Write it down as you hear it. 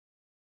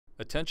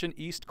Attention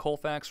East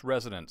Colfax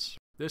residents.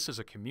 This is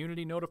a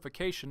community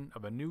notification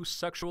of a new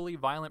sexually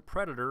violent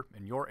predator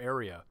in your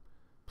area.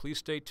 Please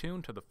stay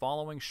tuned to the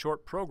following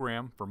short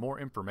program for more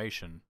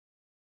information.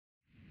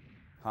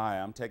 Hi,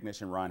 I'm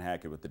Technician Ron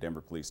Hackett with the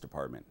Denver Police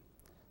Department.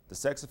 The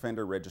Sex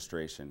Offender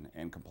Registration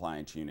and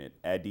Compliance Unit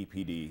at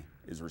DPD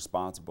is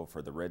responsible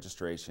for the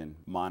registration,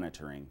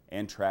 monitoring,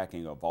 and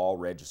tracking of all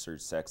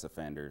registered sex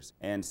offenders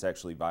and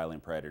sexually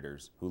violent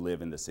predators who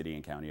live in the city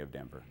and county of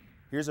Denver.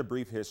 Here's a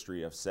brief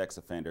history of sex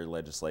offender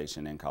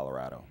legislation in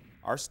Colorado.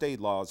 Our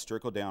state laws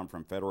trickle down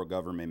from federal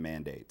government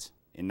mandates.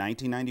 In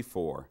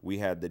 1994, we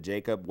had the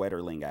Jacob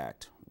Wetterling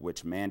Act,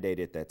 which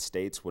mandated that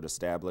states would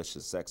establish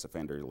a sex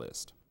offender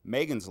list.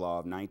 Megan's Law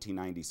of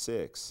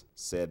 1996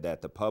 said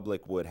that the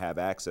public would have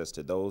access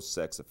to those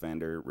sex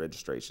offender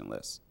registration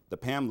lists. The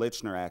Pam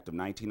Lichner Act of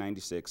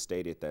 1996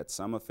 stated that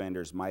some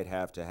offenders might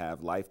have to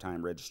have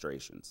lifetime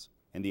registrations.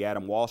 And the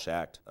Adam Walsh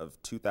Act of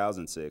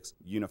 2006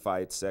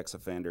 unified sex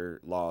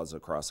offender laws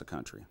across the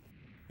country.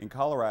 In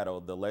Colorado,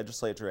 the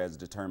legislature has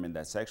determined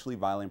that sexually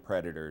violent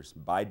predators,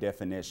 by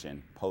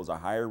definition, pose a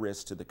higher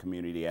risk to the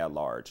community at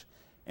large,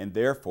 and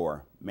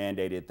therefore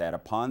mandated that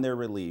upon their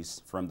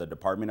release from the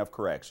Department of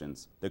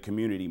Corrections, the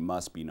community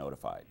must be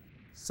notified.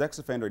 Sex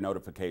offender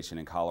notification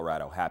in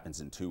Colorado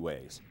happens in two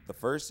ways. The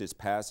first is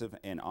passive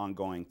and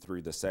ongoing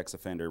through the sex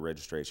offender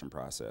registration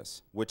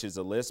process, which is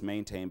a list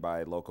maintained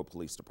by local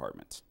police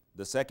departments.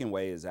 The second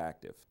way is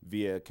active,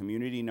 via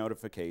community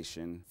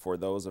notification for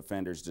those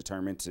offenders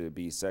determined to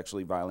be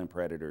sexually violent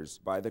predators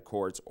by the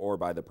courts or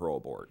by the parole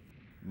board.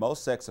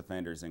 Most sex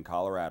offenders in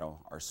Colorado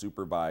are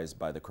supervised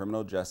by the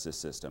criminal justice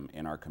system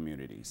in our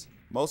communities.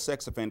 Most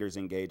sex offenders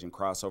engage in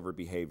crossover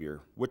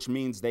behavior, which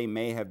means they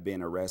may have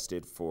been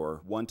arrested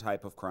for one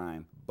type of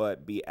crime,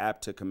 but be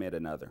apt to commit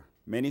another.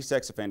 Many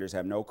sex offenders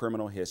have no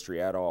criminal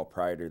history at all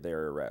prior to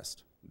their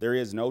arrest. There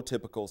is no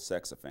typical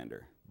sex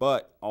offender,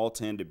 but all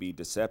tend to be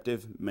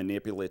deceptive,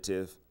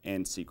 manipulative,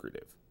 and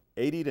secretive.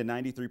 80 to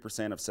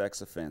 93% of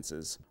sex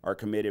offenses are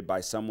committed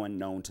by someone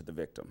known to the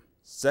victim.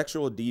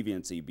 Sexual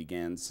deviancy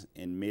begins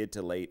in mid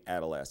to late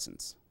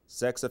adolescence.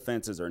 Sex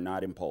offenses are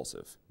not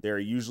impulsive. They are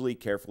usually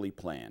carefully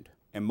planned,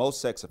 and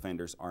most sex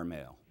offenders are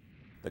male.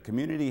 The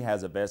community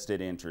has a vested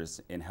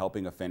interest in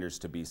helping offenders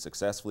to be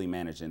successfully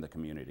managed in the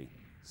community.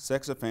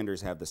 Sex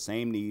offenders have the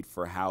same need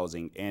for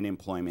housing and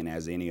employment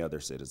as any other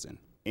citizen.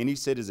 Any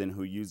citizen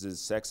who uses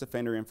sex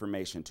offender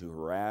information to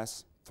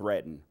harass,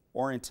 threaten,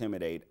 or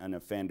intimidate an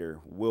offender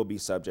will be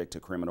subject to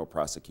criminal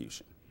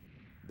prosecution.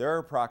 There are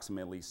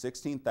approximately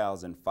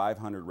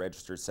 16,500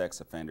 registered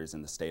sex offenders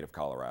in the state of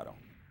Colorado.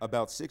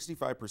 About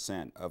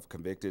 65% of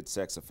convicted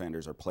sex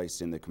offenders are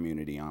placed in the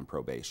community on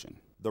probation.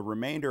 The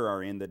remainder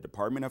are in the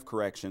Department of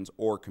Corrections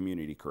or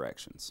Community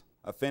Corrections.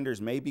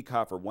 Offenders may be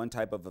caught for one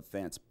type of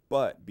offense,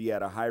 but be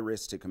at a high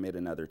risk to commit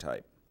another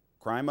type.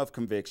 Crime of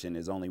conviction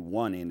is only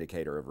one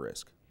indicator of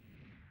risk.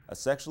 A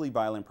sexually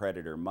violent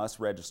predator must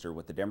register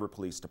with the Denver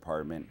Police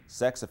Department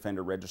Sex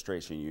Offender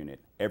Registration Unit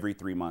every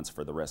 3 months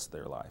for the rest of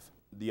their life.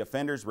 The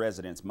offender's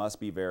residence must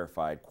be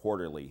verified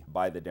quarterly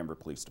by the Denver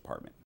Police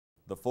Department.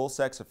 The full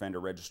sex offender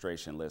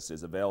registration list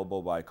is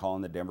available by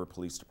calling the Denver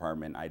Police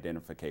Department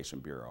Identification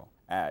Bureau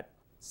at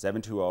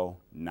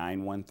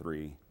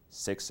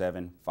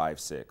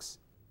 720-913-6756.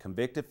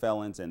 Convicted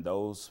felons and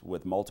those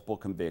with multiple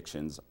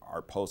convictions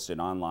are posted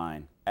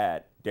online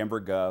at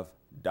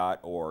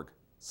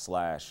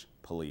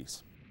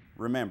denvergov.org/police.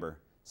 Remember,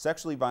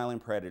 sexually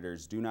violent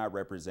predators do not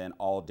represent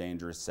all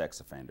dangerous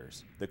sex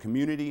offenders. The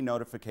community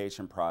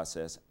notification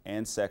process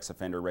and sex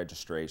offender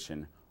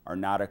registration are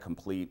not a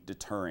complete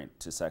deterrent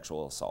to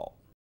sexual assault.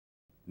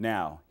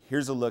 Now,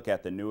 here's a look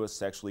at the newest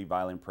sexually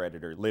violent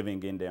predator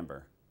living in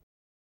Denver.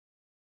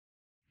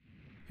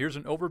 Here's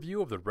an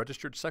overview of the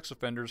registered sex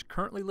offenders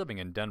currently living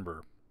in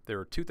Denver. There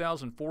are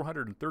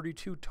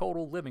 2,432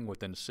 total living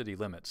within city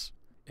limits.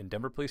 In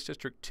Denver Police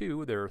District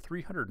 2, there are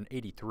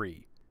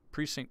 383.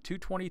 Precinct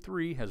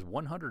 223 has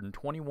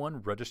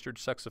 121 registered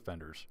sex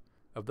offenders.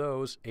 Of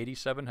those,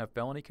 87 have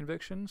felony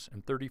convictions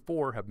and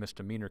 34 have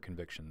misdemeanor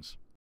convictions.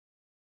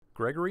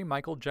 Gregory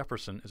Michael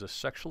Jefferson is a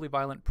sexually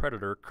violent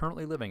predator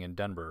currently living in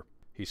Denver.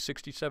 He's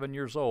 67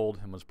 years old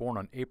and was born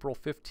on April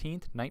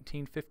 15,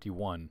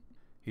 1951.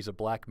 He's a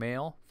black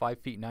male, 5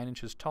 feet 9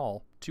 inches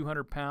tall,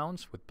 200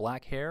 pounds, with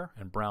black hair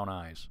and brown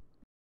eyes.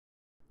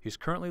 He's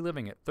currently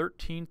living at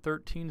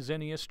 1313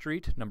 Zinnia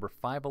Street, number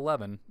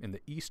 511, in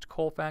the East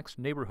Colfax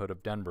neighborhood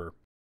of Denver.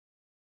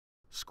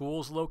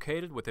 Schools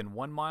located within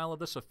 1 mile of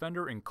this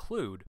offender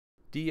include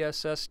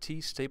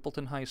DSST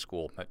Stapleton High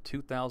School at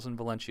 2000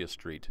 Valencia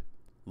Street,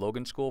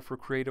 Logan School for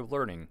Creative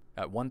Learning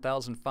at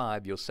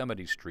 1005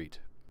 Yosemite Street,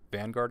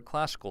 Vanguard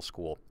Classical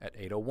School at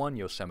 801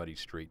 Yosemite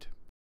Street.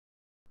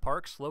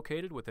 Parks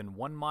located within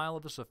 1 mile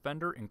of this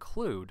offender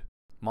include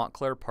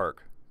Montclair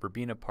Park,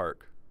 Verbena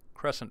Park,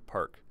 Crescent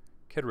Park,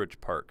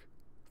 Kittredge Park,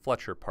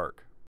 Fletcher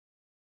Park.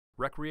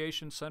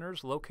 Recreation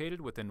centers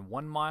located within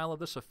 1 mile of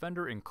this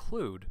offender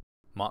include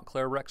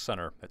Montclair Rec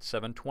Center at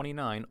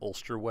 729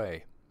 Ulster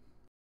Way.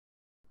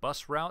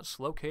 Bus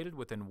routes located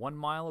within 1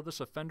 mile of this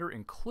offender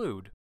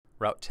include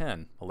Route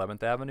 10,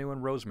 11th Avenue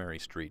and Rosemary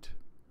Street.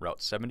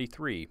 Route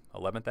 73,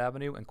 11th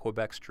Avenue and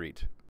Quebec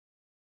Street.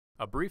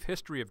 A brief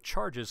history of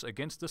charges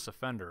against this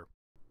offender: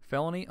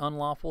 felony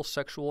unlawful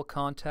sexual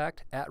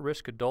contact,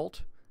 at-risk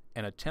adult,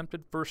 and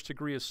attempted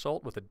first-degree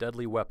assault with a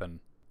deadly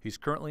weapon. He's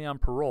currently on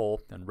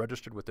parole and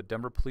registered with the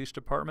Denver Police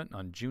Department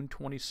on June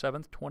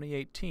 27,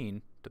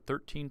 2018 to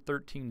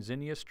 1313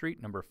 Zinnia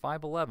Street, number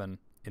 511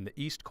 in the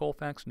East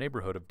Colfax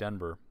neighborhood of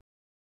Denver.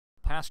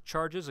 Past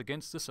charges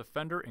against this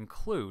offender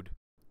include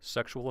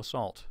sexual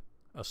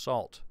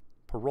assault,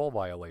 parole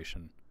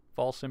violation,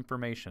 false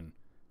information,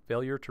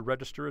 failure to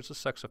register as a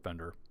sex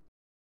offender.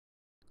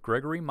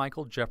 Gregory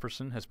Michael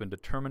Jefferson has been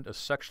determined a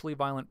sexually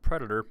violent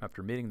predator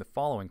after meeting the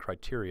following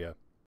criteria.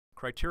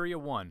 Criteria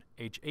 1.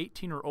 Age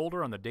 18 or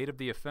older on the date of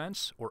the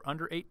offense, or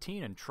under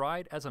 18 and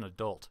tried as an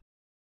adult.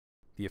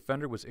 The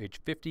offender was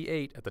age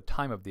 58 at the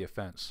time of the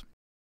offense.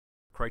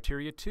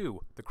 Criteria 2.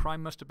 The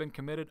crime must have been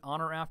committed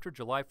on or after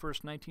July 1,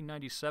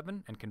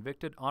 1997 and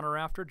convicted on or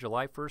after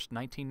July 1,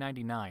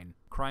 1999.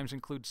 Crimes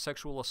include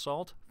sexual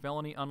assault,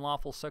 felony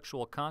unlawful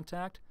sexual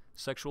contact,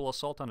 sexual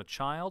assault on a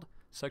child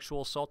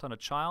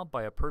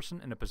by a person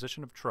in a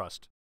position of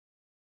trust.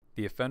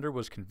 The offender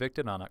was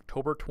convicted on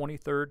October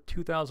 23,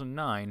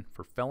 2009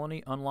 for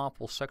felony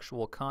unlawful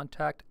sexual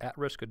contact,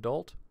 at-risk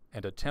adult,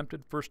 and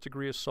attempted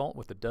first-degree assault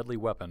with a deadly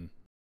weapon.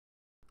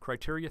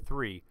 Criteria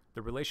 3.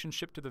 The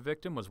relationship to the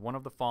victim was one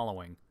of the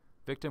following: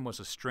 victim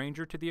was a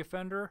stranger to the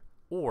offender,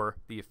 or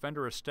the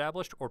offender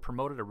established or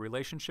promoted a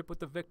relationship with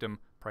the victim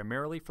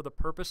primarily for the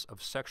purpose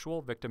of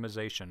sexual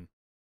victimization.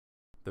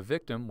 The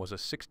victim was a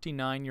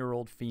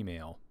 69-year-old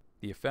female.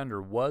 The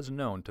offender was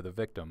known to the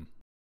victim.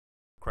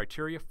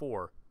 Criteria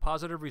 4.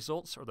 Positive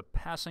results are the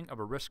passing of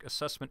a risk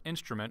assessment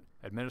instrument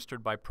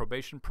administered by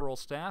probation parole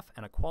staff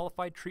and a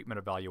qualified treatment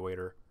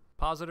evaluator.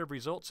 Positive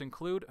results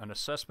include an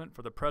assessment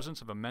for the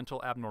presence of a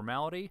mental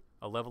abnormality,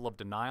 a level of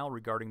denial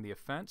regarding the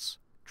offense,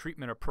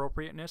 treatment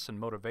appropriateness and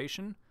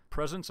motivation,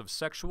 presence of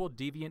sexual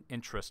deviant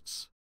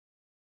interests.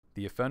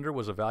 The offender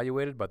was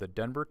evaluated by the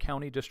Denver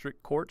County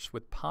District Courts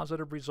with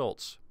positive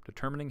results,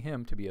 determining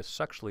him to be a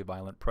sexually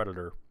violent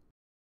predator.